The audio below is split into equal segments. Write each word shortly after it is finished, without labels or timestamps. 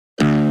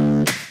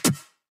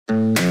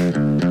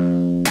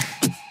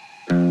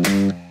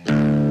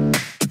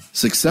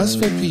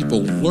Successful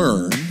people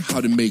learn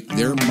how to make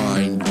their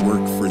mind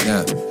work for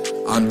them.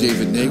 I'm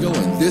David Nagel,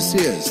 and this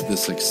is the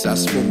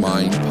Successful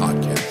Mind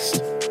Podcast.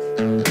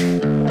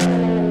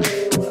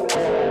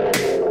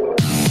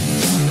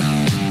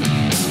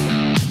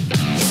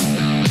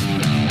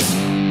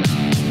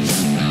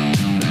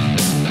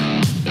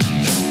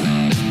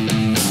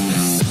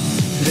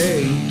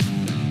 Today,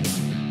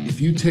 if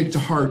you take to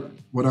heart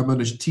what I'm going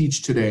to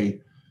teach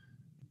today,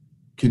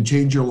 can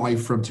change your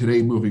life from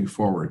today moving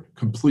forward.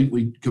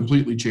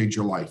 Completely change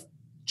your life.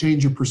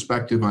 Change your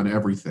perspective on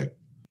everything.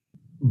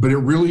 But it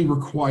really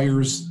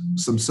requires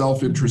some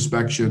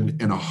self-introspection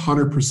and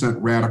 100%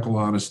 radical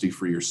honesty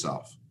for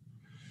yourself.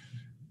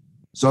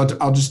 So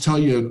I'll just tell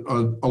you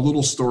a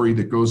little story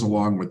that goes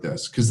along with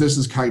this, because this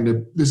is kind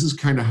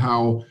of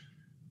how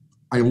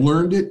I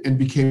learned it and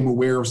became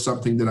aware of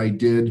something that I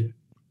did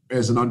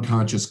as an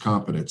unconscious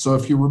competence. So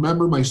if you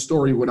remember my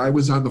story, when I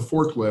was on the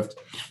forklift,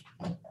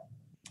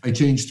 I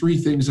changed three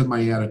things in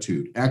my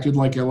attitude: acted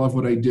like I love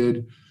what I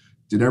did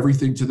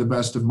everything to the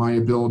best of my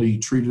ability,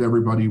 treated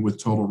everybody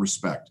with total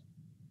respect.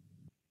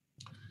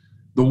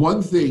 The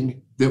one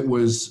thing that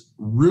was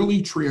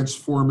really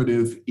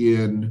transformative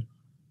in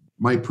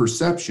my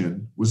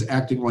perception was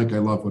acting like I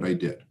love what I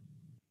did.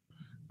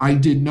 I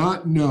did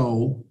not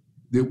know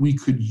that we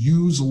could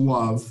use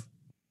love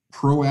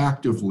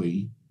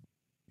proactively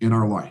in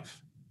our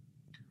life.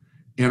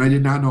 And I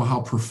did not know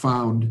how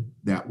profound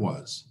that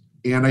was.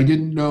 And I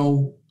didn't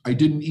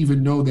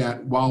even know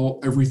that while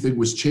everything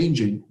was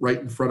changing right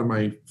in front of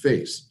my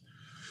face.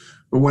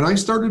 But when I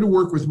started to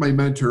work with my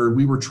mentor,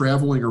 we were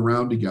traveling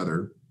around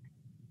together.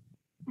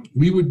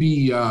 We would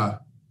be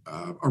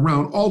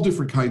around all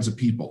different kinds of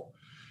people.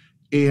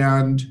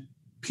 And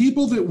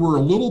people that were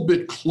a little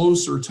bit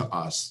closer to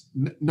us,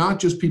 not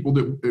people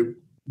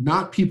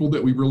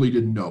that we really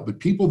didn't know, but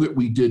people that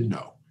we did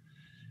know.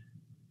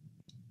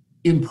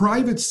 In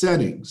private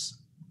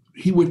settings,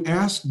 he would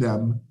ask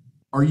them,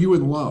 "Are you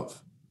in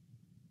love?"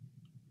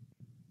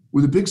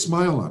 with a big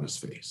smile on his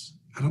face.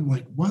 And I'm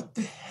like, what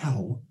the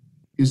hell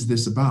is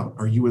this about?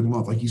 Are you in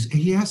love? Like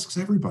he asks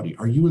everybody,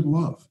 "Are you in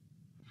love?"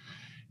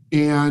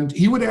 And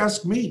he would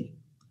ask me.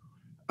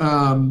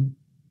 And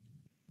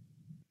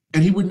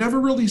he would never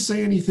really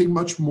say anything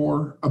much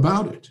more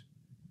about it.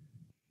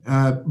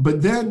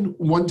 But then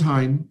one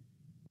time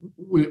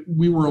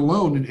we were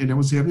alone and I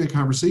was having a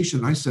conversation.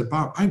 And I said,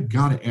 "Bob, I've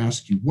got to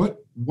ask you, what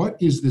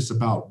is this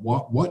about?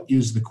 What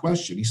is the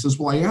question?" He says,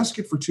 "Well, I ask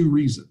it for two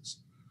reasons.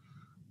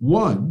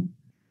 One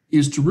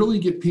is to really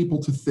get people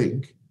to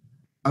think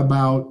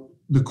about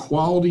the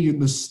quality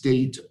and the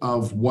state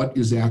of what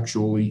is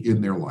actually in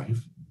their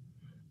life,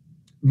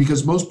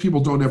 because most people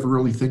don't ever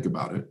really think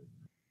about it,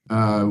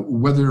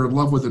 whether they're in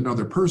love with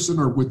another person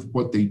or with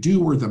what they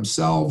do or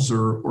themselves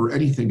or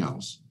anything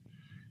else.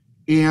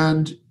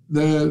 And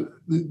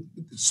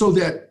so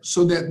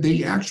that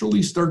they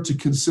actually start to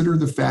consider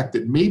the fact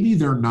that maybe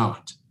they're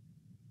not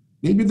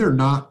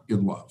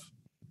in love.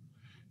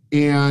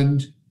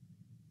 And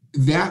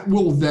that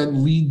will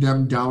then lead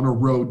them down a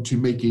road to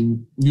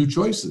making new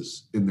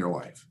choices in their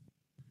life."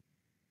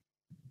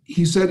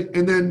 He said,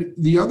 and then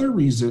the other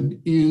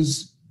reason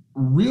is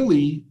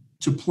really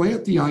to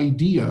plant the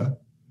idea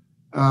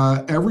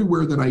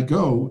everywhere that I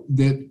go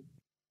that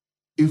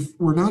if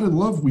we're not in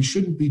love, we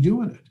shouldn't be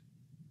doing it.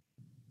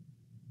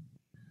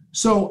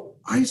 So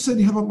I said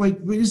to him, I'm like,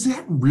 is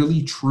that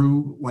really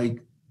true?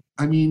 Like,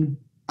 I mean,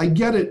 I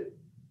get it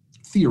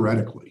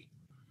theoretically,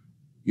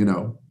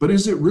 but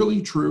is it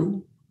really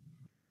true?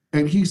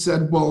 And he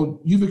said,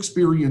 well, you've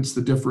experienced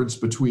the difference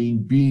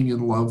between being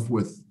in love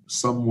with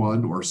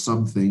someone or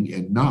something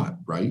and not,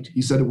 right?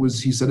 He said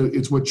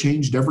it's what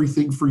changed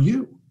everything for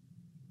you.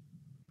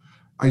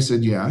 I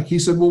said, yeah. He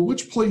said, well,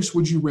 which place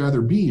would you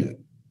rather be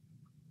in?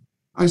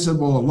 I said,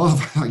 well,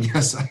 love, I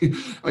guess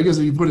if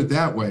you put it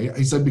that way.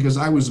 I said, because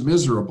I was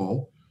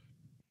miserable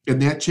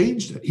and that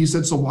changed it. He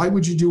said, so why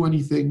would you do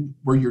anything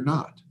where you're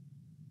not?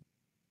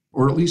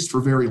 Or at least for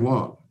very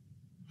long.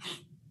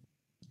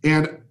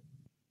 And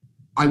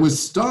I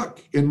was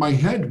stuck in my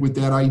head with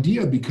that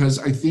idea because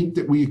I think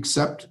that we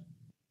accept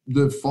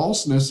the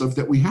falseness of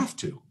that we have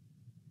to.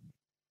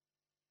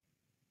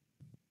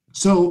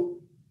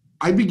 So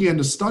I began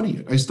to study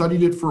it. I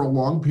studied it for a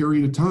long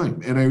period of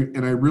time. And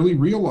I really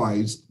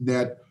realized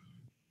that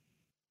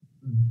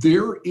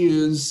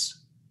there's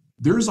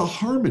a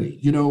harmony.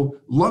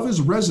 Love is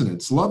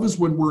resonance. Love is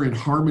when we're in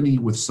harmony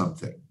with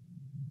something.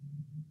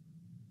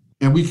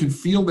 And we can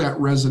feel that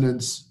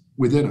resonance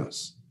within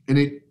us. And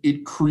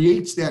it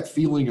creates that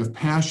feeling of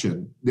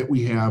passion that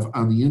we have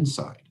on the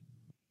inside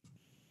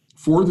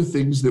for the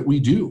things that we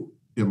do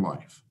in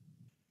life.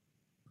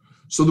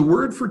 So the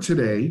word for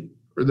today,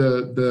 or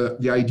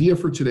the idea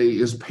for today,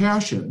 is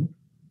passion.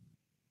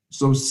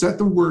 So set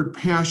the word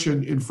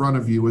passion in front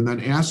of you and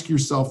then ask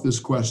yourself this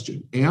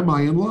question: am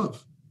I in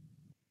love?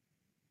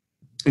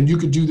 And you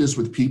could do this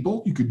with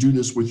people. You could do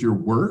this with your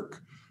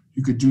work.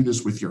 You could do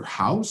this with your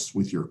house,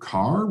 with your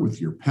car,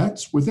 with your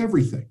pets, with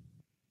everything.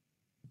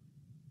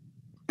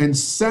 And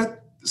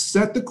set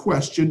the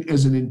question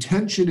as an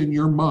intention in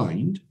your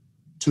mind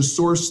to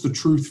source the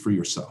truth for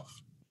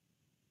yourself.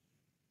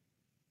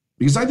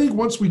 Because I think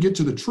once we get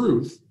to the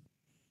truth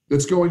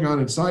that's going on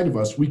inside of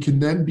us, we can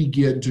then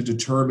begin to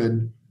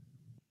determine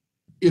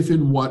if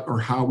and what or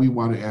how we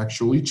want to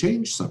actually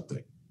change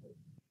something.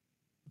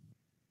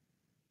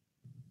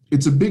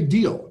 It's a big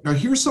deal. Now,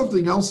 here's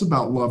something else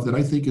about love that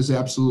I think is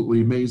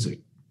absolutely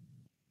amazing.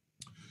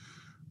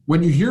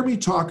 When you hear me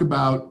talk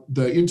about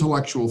the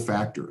intellectual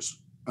factors,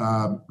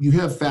 you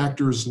have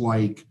factors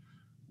like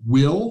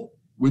will,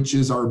 which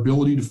is our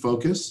ability to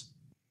focus.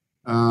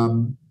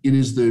 It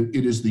is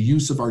the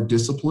use of our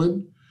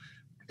discipline.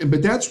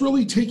 But that's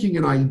really taking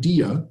an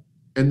idea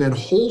and then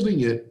holding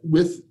it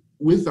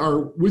with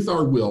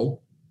our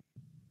will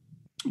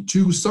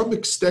to some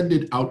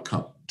extended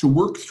outcome, to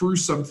work through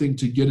something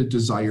to get a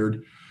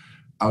desired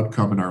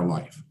outcome in our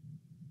life.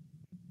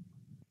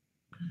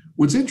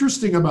 What's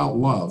interesting about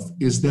love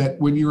is that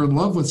when you're in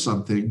love with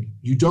something,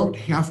 you don't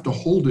have to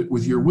hold it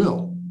with your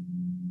will.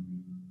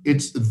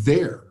 It's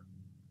there.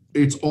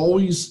 It's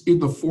always in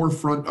the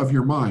forefront of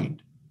your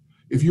mind.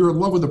 If you're in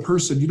love with a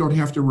person, you don't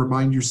have to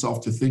remind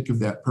yourself to think of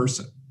that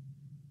person.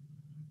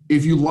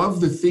 If you love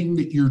the thing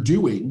that you're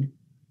doing,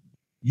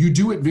 you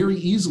do it very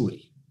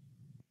easily.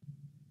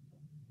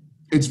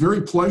 It's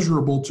very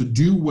pleasurable to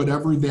do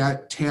whatever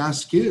that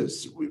task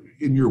is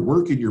in your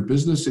work, in your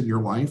business, in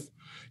your life.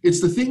 It's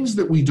the things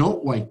that we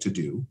don't like to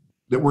do,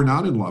 that we're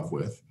not in love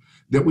with,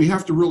 that we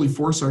have to really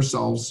force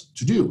ourselves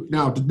to do.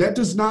 Now, that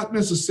does not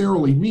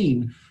necessarily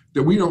mean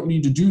that we don't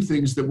need to do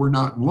things that we're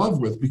not in love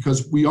with,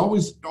 because we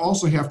always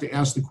also have to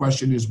ask the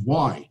question is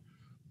why?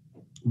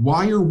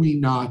 Why are we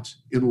not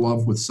in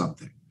love with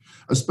something?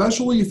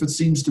 Especially if it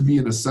seems to be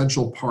an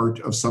essential part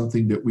of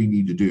something that we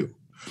need to do.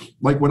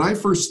 Like when I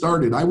first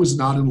started, I was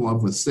not in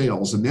love with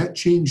sales, and that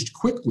changed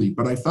quickly,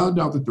 but I found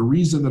out that the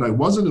reason that I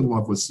wasn't in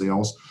love with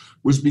sales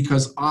was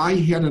because I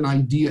had an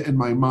idea in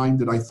my mind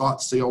that I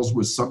thought sales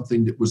was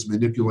something that was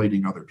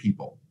manipulating other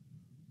people.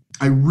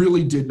 I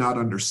really did not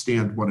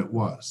understand what it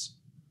was.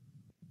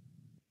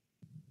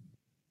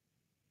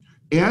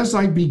 As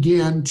I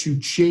began to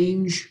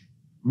change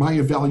my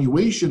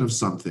evaluation of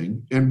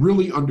something and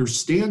really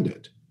understand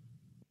it,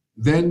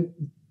 then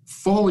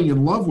falling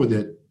in love with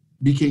it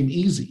became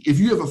easy. If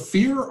you have a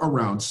fear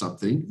around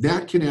something,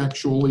 that can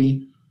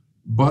actually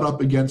butt up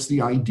against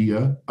the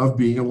idea of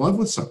being in love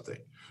with something.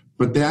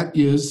 But that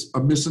is a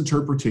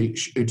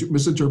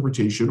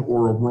misinterpretation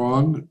or a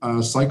wrong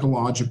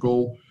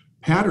psychological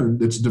pattern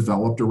that's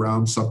developed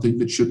around something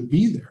that shouldn't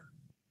be there.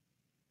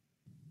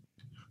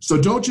 So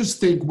don't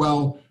just think,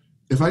 well,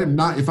 if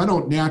I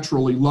don't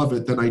naturally love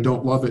it, then I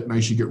don't love it and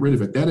I should get rid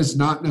of it. That is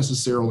not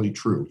necessarily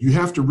true. You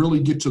have to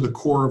really get to the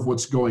core of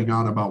what's going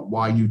on about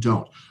why you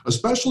don't,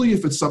 especially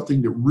if it's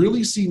something that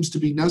really seems to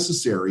be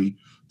necessary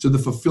to the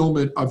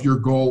fulfillment of your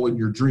goal and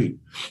your dream.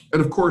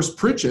 And of course,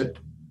 Pritchett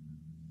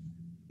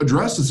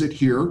addresses it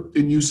here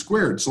in U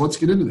Squared. So let's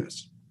get into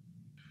this.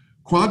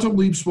 Quantum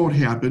leaps won't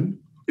happen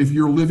if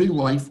you're living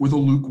life with a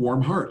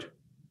lukewarm heart.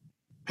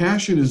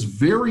 Passion is a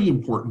very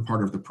important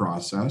part of the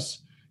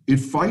process. It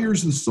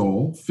fires the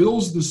soul,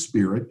 fills the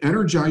spirit,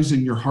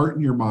 energizing your heart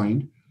and your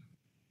mind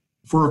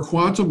for a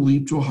quantum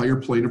leap to a higher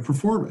plane of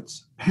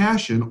performance.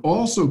 Passion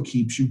also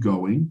keeps you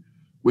going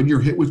when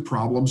you're hit with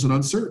problems and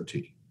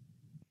uncertainty.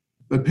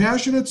 But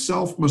passion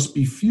itself must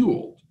be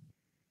fueled.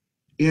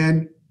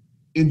 And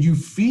you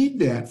feed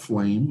that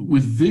flame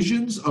with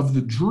visions of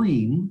the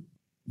dream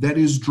that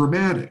is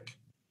dramatic.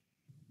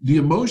 The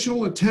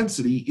emotional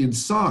intensity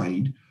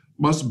inside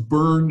must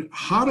burn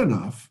hot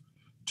enough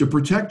to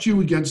protect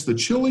you against the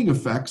chilling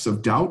effects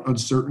of doubt,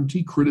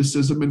 uncertainty,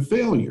 criticism, and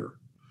failure.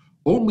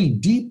 Only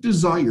deep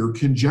desire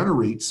can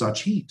generate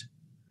such heat.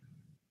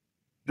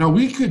 Now,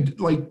 we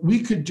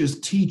could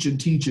just teach and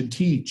teach and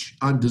teach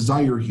on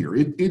desire here.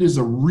 It is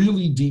a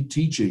really deep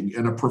teaching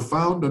and a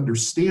profound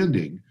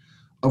understanding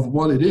of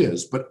what it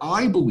is. But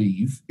I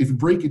believe, if you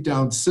break it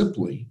down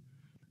simply,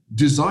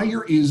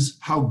 desire is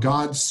how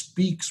God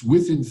speaks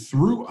with and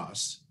through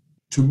us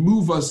to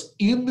move us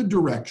in the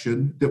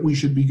direction that we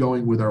should be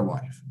going with our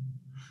life.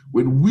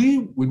 When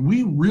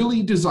we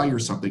really desire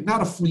something,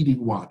 not a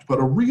fleeting want,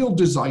 but a real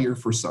desire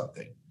for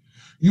something,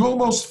 you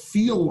almost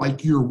feel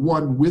like you're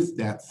one with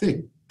that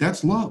thing.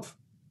 That's love.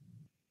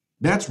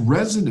 That's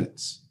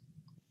resonance.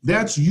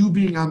 That's you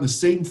being on the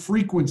same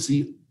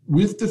frequency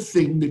with the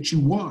thing that you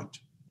want.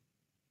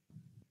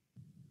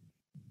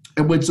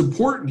 And what's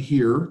important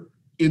here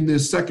in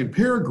this second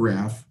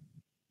paragraph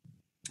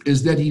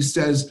is that he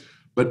says,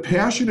 but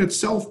passion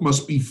itself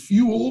must be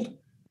fueled,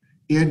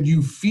 and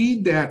you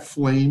feed that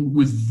flame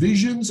with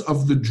visions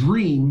of the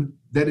dream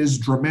that is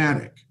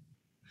dramatic.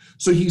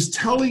 So he's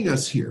telling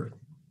us here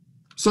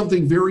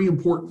something very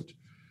important.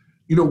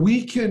 You know,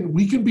 we can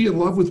be in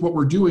love with what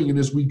we're doing, and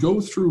as we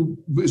go through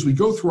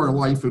our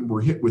life and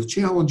we're hit with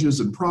challenges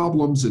and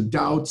problems and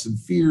doubts and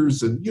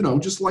fears and, you know,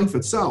 just life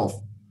itself,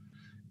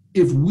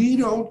 if we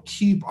don't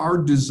keep our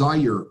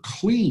desire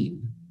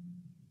clean,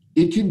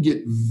 it can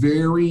get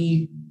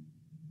very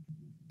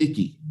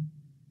icky.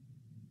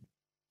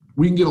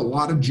 We can get a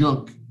lot of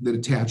junk that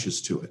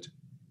attaches to it.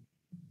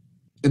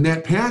 And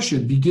that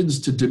passion begins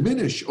to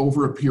diminish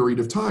over a period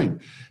of time.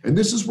 And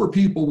this is where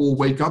people will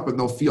wake up and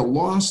they'll feel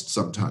lost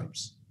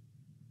sometimes.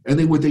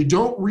 And what they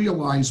don't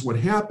realize what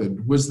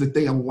happened was that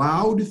they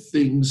allowed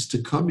things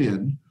to come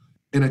in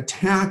and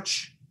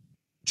attach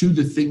to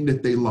the thing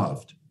that they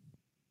loved.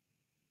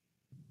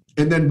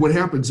 And then what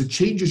happens, it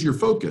changes your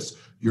focus.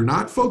 You're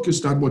not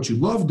focused on what you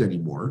loved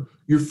anymore.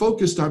 You're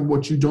focused on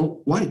what you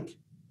don't like.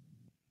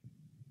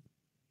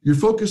 You're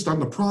focused on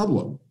the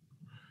problem.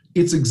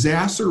 It's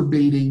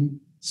exacerbating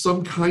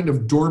some kind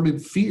of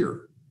dormant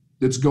fear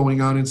that's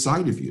going on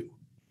inside of you.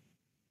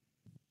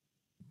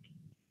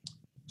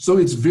 So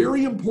it's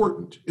very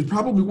important, and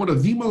probably one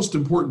of the most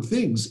important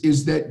things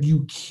is that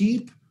you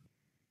keep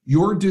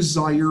your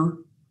desire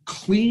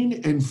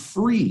clean and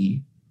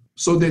free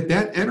so that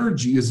that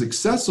energy is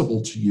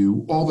accessible to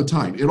you all the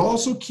time. It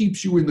also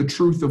keeps you in the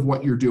truth of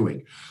what you're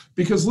doing.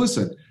 Because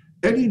listen,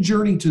 any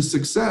journey to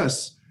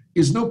success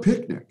is no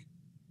picnic.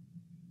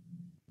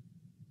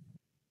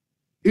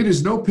 It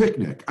is no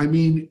picnic. I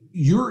mean,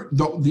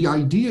 the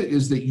idea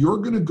is that you're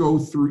going to go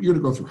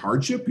through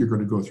hardship, you're going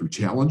to go through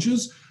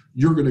challenges,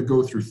 you're going to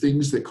go through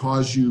things that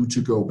cause you to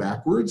go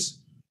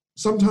backwards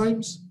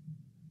sometimes.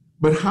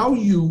 But how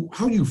you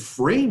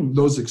frame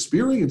those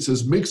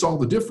experiences makes all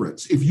the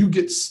difference. If you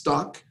get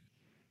stuck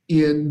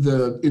in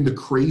the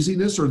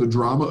craziness or the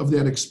drama of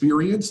that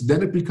experience,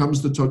 then it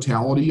becomes the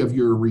totality of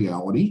your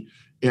reality,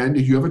 and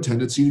you have a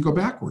tendency to go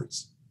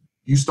backwards.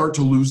 You start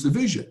to lose the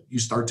vision. You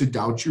start to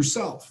doubt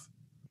yourself.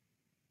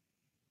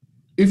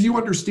 If you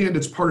understand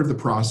it's part of the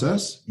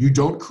process, you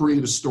don't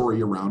create a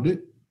story around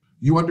it.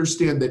 You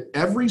understand that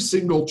every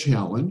single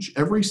challenge,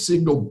 every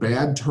single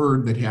bad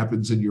turn that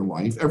happens in your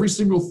life, every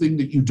single thing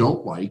that you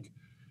don't like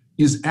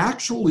is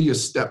actually a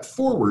step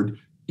forward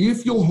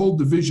if you'll hold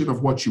the vision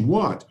of what you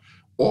want.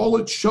 All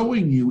it's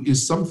showing you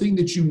is something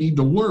that you need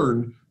to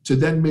learn to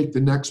then make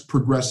the next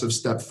progressive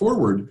step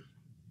forward.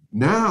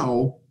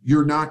 Now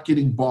you're not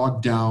getting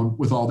bogged down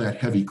with all that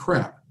heavy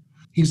crap.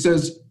 He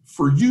says,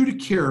 for you to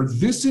care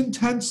this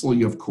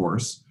intensely, of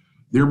course,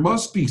 there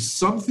must be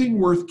something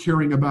worth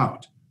caring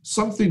about.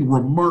 Something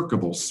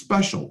remarkable,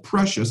 special,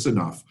 precious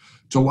enough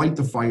to light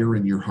the fire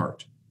in your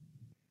heart.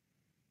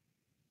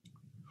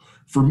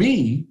 For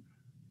me,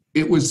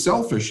 it was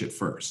selfish at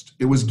first.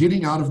 It was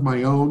getting out of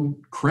my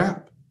own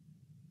crap.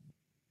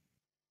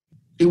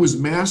 It was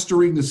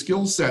mastering the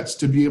skill sets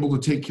to be able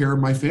to take care of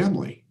my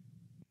family.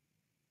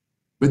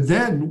 But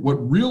then what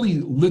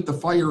really lit the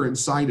fire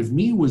inside of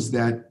me was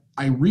that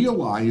I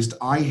realized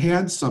I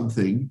had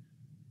something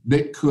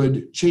that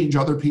could change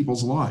other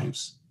people's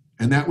lives.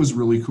 And that was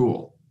really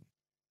cool.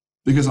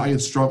 Because I had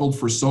struggled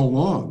for so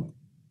long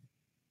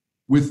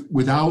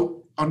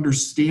without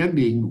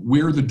understanding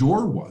where the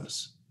door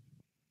was,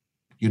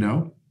 you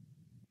know?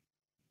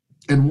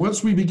 And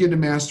once we begin to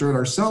master it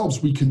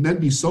ourselves, we can then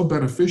be so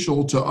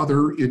beneficial to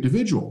other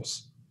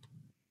individuals.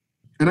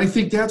 And I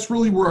think that's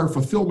really where our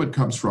fulfillment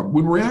comes from.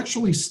 When we're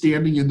actually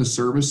standing in the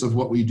service of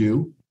what we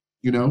do,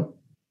 you know?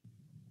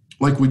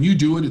 Like when you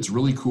do it, it's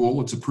really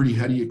cool. It's a pretty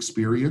heady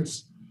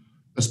experience.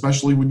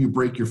 Especially when you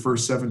break your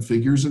first 7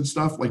 figures and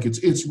stuff, like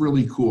it's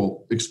really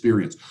cool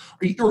experience.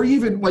 Or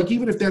even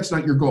if that's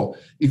not your goal,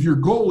 if your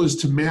goal is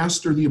to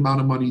master the amount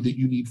of money that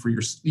you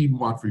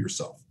want for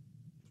yourself,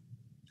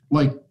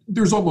 like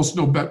there's almost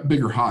no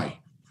bigger high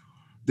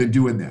than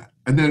doing that,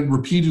 and then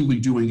repeatedly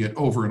doing it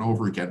over and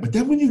over again. But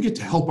then when you get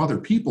to help other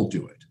people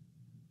do it,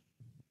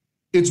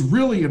 it's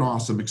really an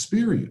awesome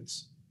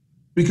experience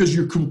because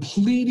you're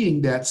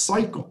completing that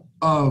cycle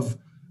of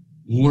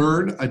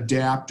learn,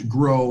 adapt,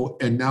 grow,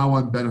 and now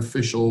I'm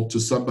beneficial to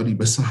somebody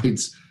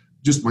besides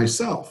just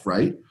myself,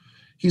 right?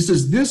 He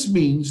says, this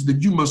means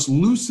that you must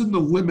loosen the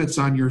limits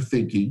on your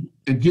thinking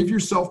and give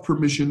yourself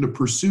permission to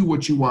pursue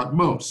what you want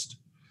most.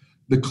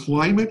 The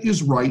climate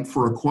is right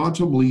for a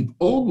quantum leap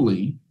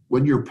only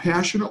when you're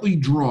passionately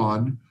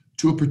drawn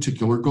to a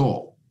particular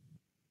goal.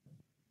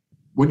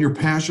 When you're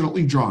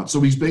passionately drawn. So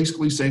he's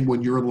basically saying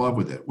when you're in love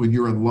with it, when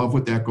you're in love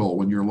with that goal,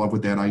 when you're in love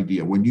with that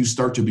idea, when you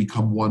start to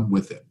become one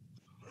with it.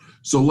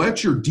 So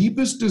let your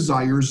deepest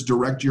desires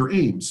direct your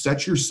aims.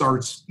 Set your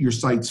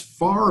sights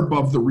far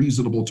above the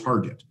reasonable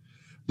target.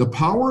 The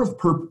power of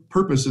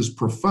purpose is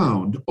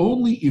profound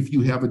only if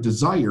you have a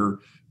desire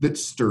that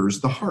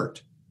stirs the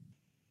heart.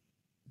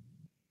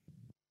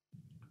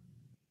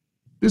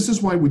 This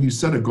is why when you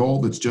set a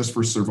goal that's just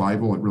for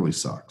survival, it really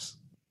sucks.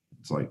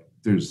 It's like,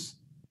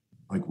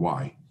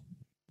 why?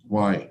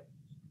 Why?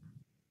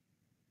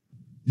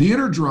 The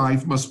inner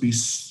drive must be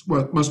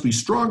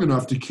strong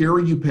enough to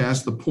carry you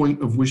past the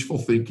point of wishful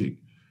thinking.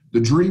 The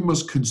dream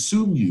must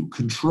consume you,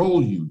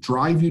 control you,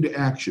 drive you to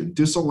action,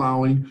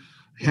 disallowing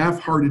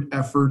half-hearted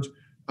effort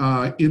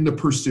in the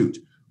pursuit.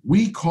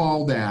 We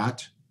call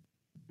that,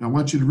 I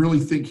want you to really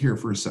think here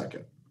for a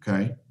second,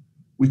 okay?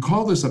 We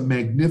call this a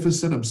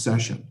magnificent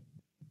obsession.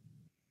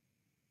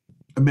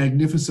 A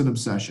magnificent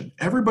obsession.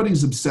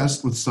 Everybody's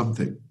obsessed with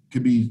something. It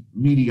could be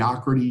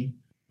mediocrity.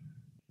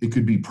 It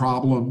could be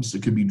problems.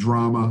 It could be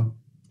drama.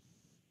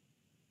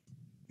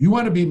 You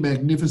want to be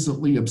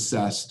magnificently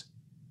obsessed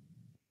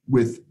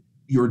with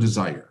your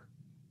desire.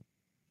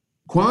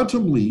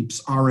 Quantum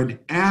leaps are an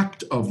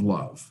act of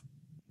love,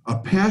 a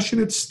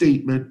passionate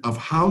statement of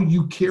how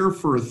you care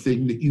for a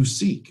thing that you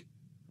seek.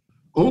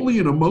 Only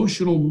an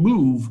emotional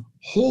move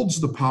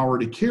holds the power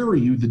to carry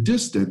you the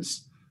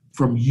distance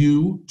from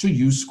you to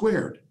you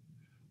squared.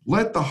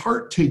 Let the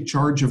heart take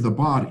charge of the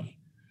body.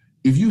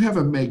 If you have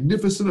a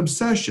magnificent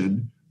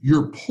obsession,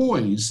 you're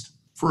poised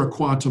for a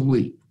quantum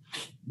leap.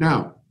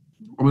 Now,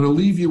 I'm going to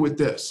leave you with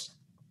this.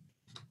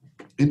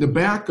 In the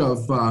back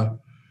of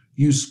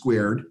U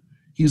Squared,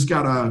 he's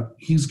got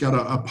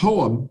a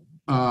poem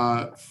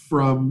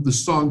from the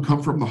song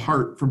 "Come from the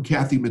Heart" from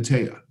Kathy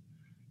Mattea,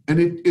 and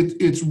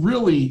it's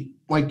really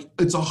like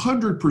it's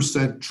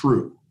 100%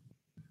 true.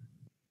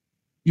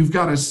 You've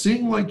got to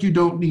sing like you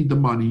don't need the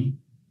money,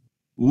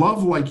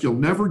 love like you'll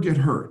never get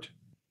hurt.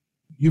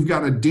 You've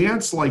got to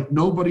dance like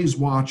nobody's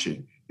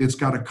watching. It's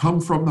got to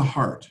come from the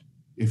heart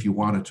if you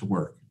want it to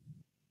work.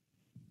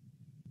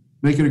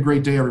 Make it a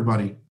great day,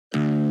 everybody.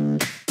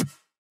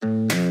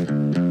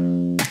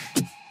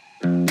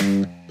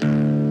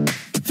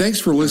 Thanks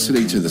for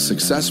listening to the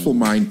Successful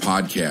Mind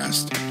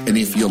podcast. And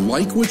if you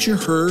like what you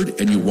heard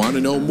and you want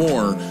to know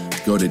more,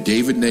 go to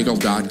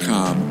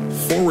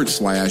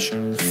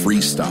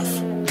davidnagel.com/free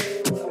stuff.